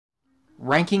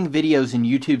Ranking videos in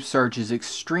YouTube search is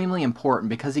extremely important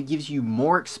because it gives you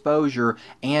more exposure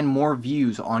and more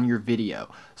views on your video.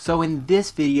 So in this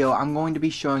video, I'm going to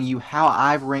be showing you how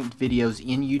I've ranked videos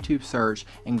in YouTube search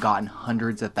and gotten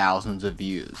hundreds of thousands of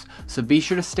views. So be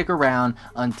sure to stick around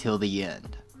until the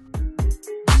end.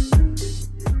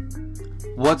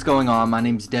 What's going on? My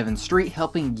name is Devin,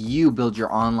 helping you build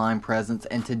your online presence,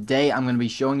 and today I'm going to be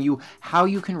showing you how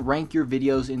you can rank your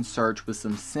videos in search with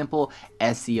some simple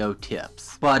SEO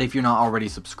tips. But if you're not already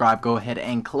subscribed, go ahead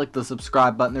and click the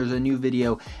subscribe button. There's a new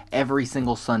video every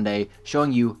single Sunday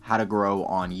showing you how to grow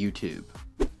on YouTube.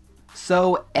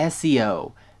 So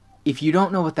SEO. If you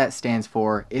don't know what that stands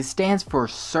for, it stands for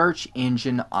search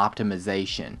engine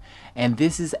optimization. And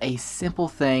this is a simple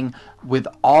thing with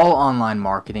all online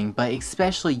marketing, but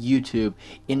especially YouTube,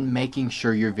 in making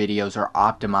sure your videos are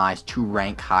optimized to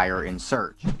rank higher in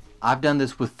search. I've done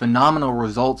this with phenomenal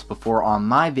results before on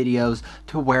my videos,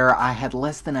 to where I had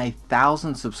less than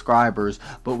 1,000 subscribers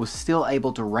but was still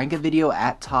able to rank a video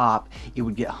at top. It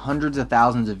would get hundreds of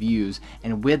thousands of views,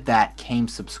 and with that came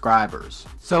subscribers.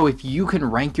 So if you can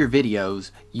rank your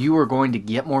videos, you are going to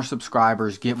get more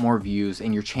subscribers, get more views,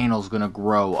 and your channel is going to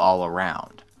grow all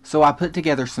around. So I put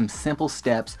together some simple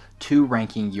steps to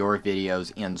ranking your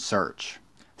videos in search.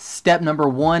 Step number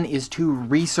one is to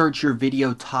research your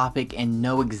video topic and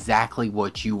know exactly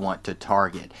what you want to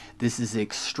target. This is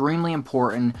extremely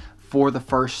important for the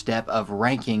first step of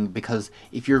ranking, because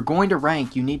if you're going to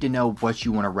rank, you need to know what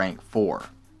you want to rank for.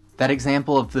 That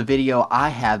example of the video I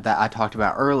had that I talked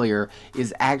about earlier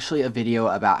is actually a video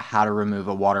about how to remove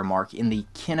a watermark in the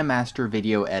KineMaster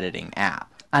video editing app.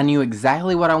 I knew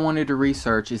exactly what I wanted to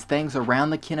research is things around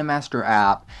the KineMaster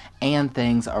app and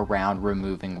things around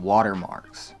removing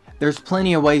watermarks. There's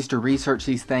plenty of ways to research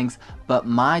these things, but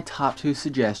my top two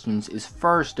suggestions is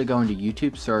first to go into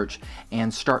YouTube search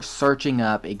and start searching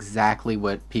up exactly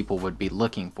what people would be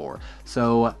looking for.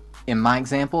 So in my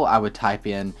example, I would type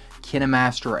in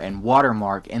KineMaster and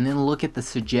watermark and then look at the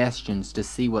suggestions to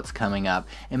see what's coming up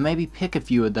and maybe pick a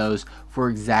few of those for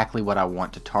exactly what I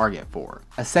want to target for.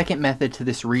 A second method to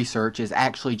this research is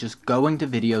actually just going to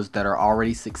videos that are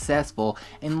already successful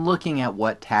and looking at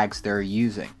what tags they're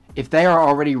using. If they are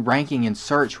already ranking in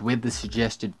search with the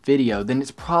suggested video, then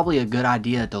it's probably a good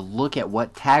idea to look at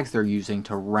what tags they're using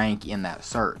to rank in that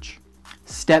search.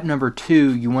 Step number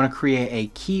two, you want to create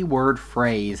a keyword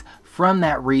phrase from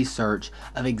that research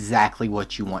of exactly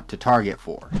what you want to target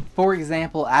for. For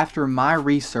example, after my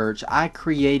research, I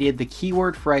created the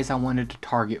keyword phrase I wanted to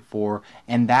target for,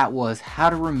 and that was how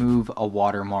to remove a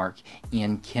watermark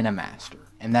in KineMaster.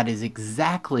 And that is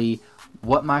exactly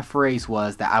what my phrase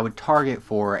was that I would target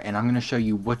for, and I'm going to show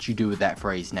you what you do with that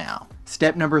phrase now.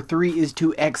 Step number three is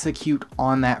to execute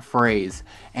on that phrase,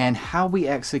 and how we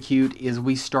execute is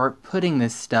we start putting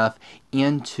this stuff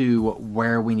into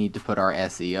where we need to put our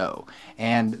SEO.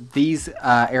 And these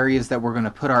areas that we're going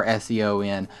to put our SEO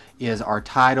in is our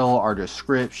title, our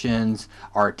descriptions,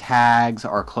 our tags,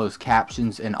 our closed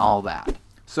captions, and all that.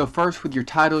 So first, with your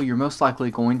title, you're most likely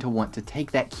going to want to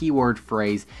take that keyword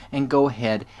phrase and go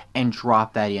ahead and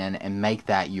drop that in and make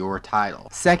that your title.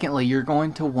 Secondly, you're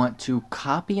going to want to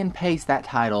copy and paste that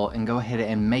title and go ahead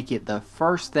and make it the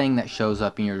first thing that shows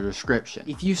up in your description.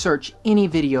 If you search any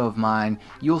video of mine,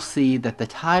 you'll see that the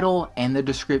title and the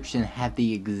description have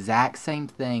the exact same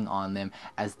thing on them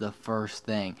as the first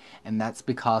thing, and that's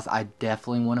because I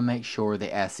definitely want to make sure the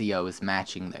SEO is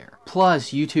matching there.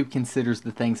 Plus, YouTube considers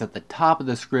the things at the top of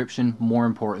the description more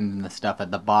important than the stuff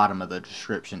at the bottom of the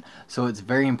description, so it's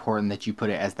very important that you put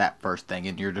it as that first thing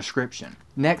in your description.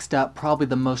 Next up, probably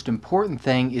the most important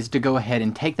thing is to go ahead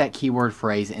and take that keyword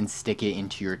phrase and stick it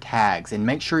into your tags, and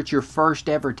make sure it's your first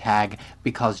ever tag,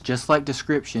 because just like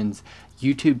descriptions,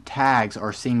 YouTube tags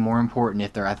are seen more important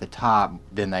if they're at the top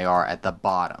than they are at the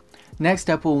bottom.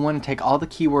 Next up, we'll want to take all the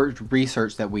keyword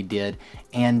research that we did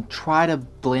and try to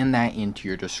blend that into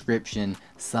your description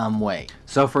some way.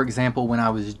 So for example, when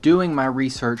I was doing my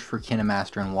research for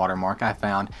KineMaster and watermark, I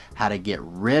found how to get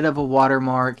rid of a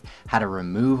watermark, how to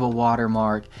remove a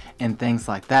watermark, and things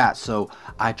like that. So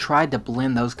I tried to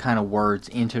blend those kind of words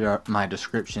into my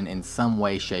description in some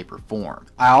way, shape, or form.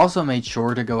 I also made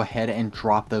sure to go ahead and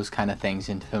drop those kind of things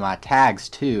into my tags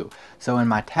too. So in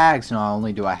my tags, not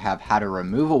only do I have how to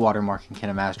remove a watermark in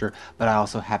KineMaster, but I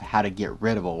also have how to get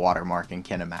rid of a watermark in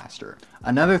KineMaster.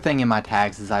 Another thing in my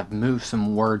tags is I've moved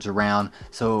some words around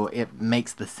so it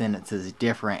makes the sentences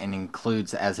different and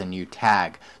includes as a new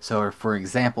tag. So for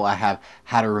example, I have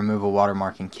how to remove a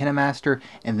watermark in KineMaster,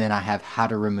 and then I have how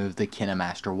to remove the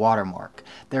KineMaster watermark.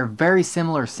 They're very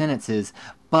similar sentences,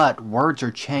 but words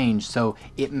are changed, so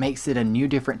it makes it a new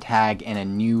different tag and a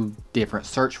new different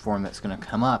search form that's going to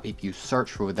come up if you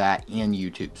search for that in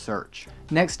YouTube search.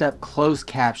 Next up, closed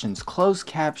captions. Closed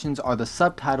captions are the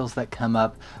subtitles that come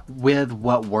up with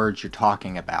what words you're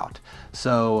talking about.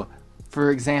 So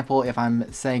for example, if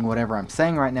I'm saying whatever I'm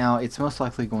saying right now, it's most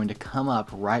likely going to come up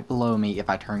right below me if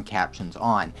I turn captions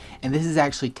on. And this is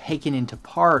actually taken into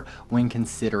part when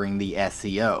considering the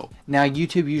SEO. Now,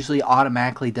 YouTube usually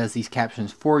automatically does these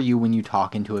captions for you when you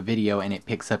talk into a video and it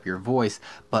picks up your voice,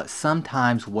 but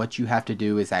sometimes what you have to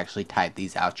do is actually type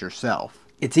these out yourself.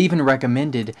 It's even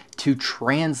recommended to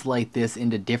translate this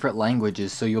into different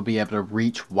languages so you'll be able to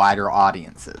reach wider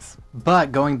audiences.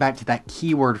 But going back to that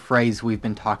keyword phrase we've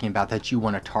been talking about that you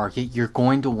want to target, you're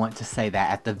going to want to say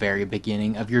that at the very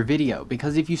beginning of your video,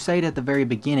 because if you say it at the very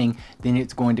beginning, then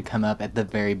it's going to come up at the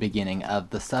very beginning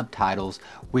of the subtitles,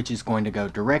 which is going to go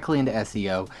directly into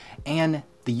SEO, and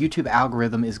the YouTube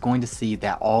algorithm is going to see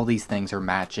that all these things are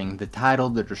matching: the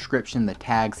title, the description, the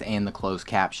tags, and the closed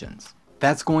captions.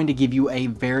 That's going to give you a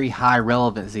very high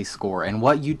relevancy score, and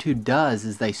what YouTube does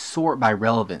is they sort by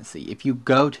relevancy. If you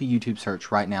go to YouTube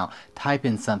search right now, type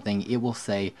in something, it will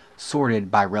say sorted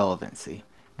by relevancy.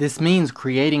 This means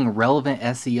creating relevant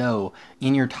SEO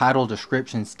in your title,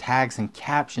 descriptions, tags, and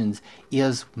captions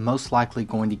is most likely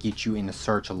going to get you into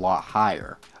search a lot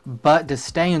higher. But to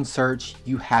stay in search,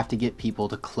 you have to get people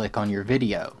to click on your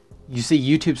video. You see,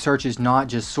 YouTube search is not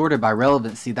just sorted by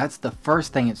relevancy, that's the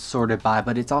first thing it's sorted by,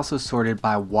 but it's also sorted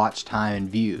by watch time and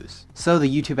views. So the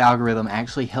YouTube algorithm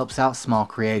actually helps out small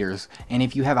creators, and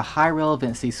if you have a high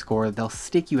relevancy score, they'll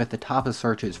stick you at the top of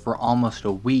searches for almost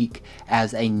a week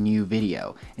as a new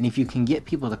video. And if you can get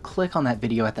people to click on that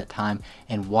video at that time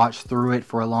and watch through it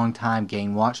for a long time,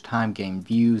 gain watch time, gain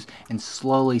views, and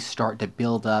slowly start to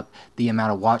build up the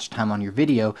amount of watch time on your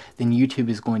video, then YouTube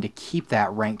is going to keep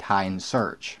that ranked high in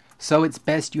search. So it's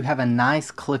best you have a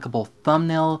nice clickable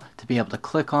thumbnail to be able to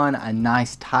click on, a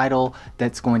nice title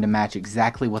that's going to match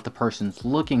exactly what the person's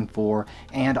looking for,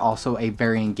 and also a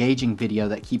very engaging video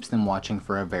that keeps them watching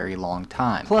for a very long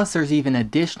time. Plus, there's even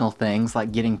additional things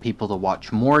like getting people to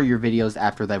watch more of your videos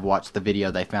after they've watched the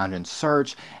video they found in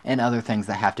search, and other things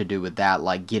that have to do with that,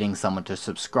 like getting someone to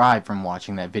subscribe from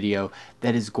watching that video,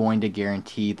 that is going to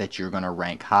guarantee that you're going to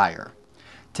rank higher.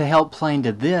 To help play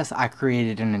into this, I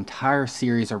created an entire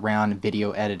series around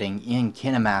video editing in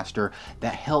KineMaster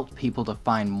that helped people to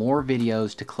find more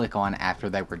videos to click on after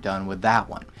they were done with that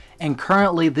one. And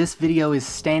currently this video is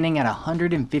standing at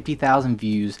 150,000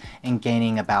 views and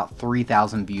gaining about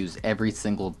 3,000 views every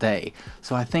single day.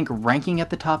 So I think ranking at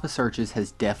the top of searches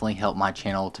has definitely helped my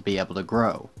channel to be able to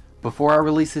grow. Before I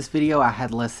released this video, I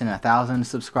had less than 1,000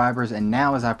 subscribers, and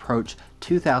now as I approach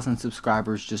 2,000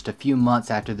 subscribers just a few months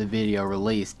after the video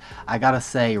released, I gotta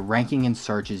say ranking in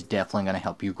search is definitely gonna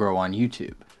help you grow on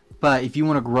YouTube. But if you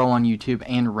want to grow on YouTube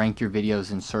and rank your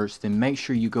videos in search, then make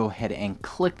sure you go ahead and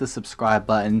click the subscribe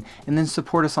button, and then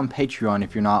support us on Patreon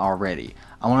if you're not already.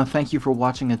 I want to thank you for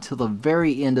watching until the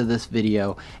very end of this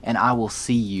video, and I will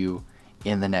see you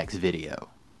in the next video.